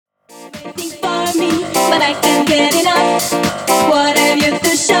Waiting for me, but I can't get enough. What have you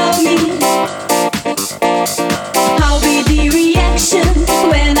to show me? I'll be the reaction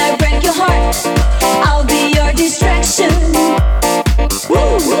when I break your heart. I'll be your distraction.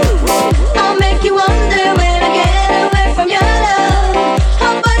 Woo, woo, woo. I'll make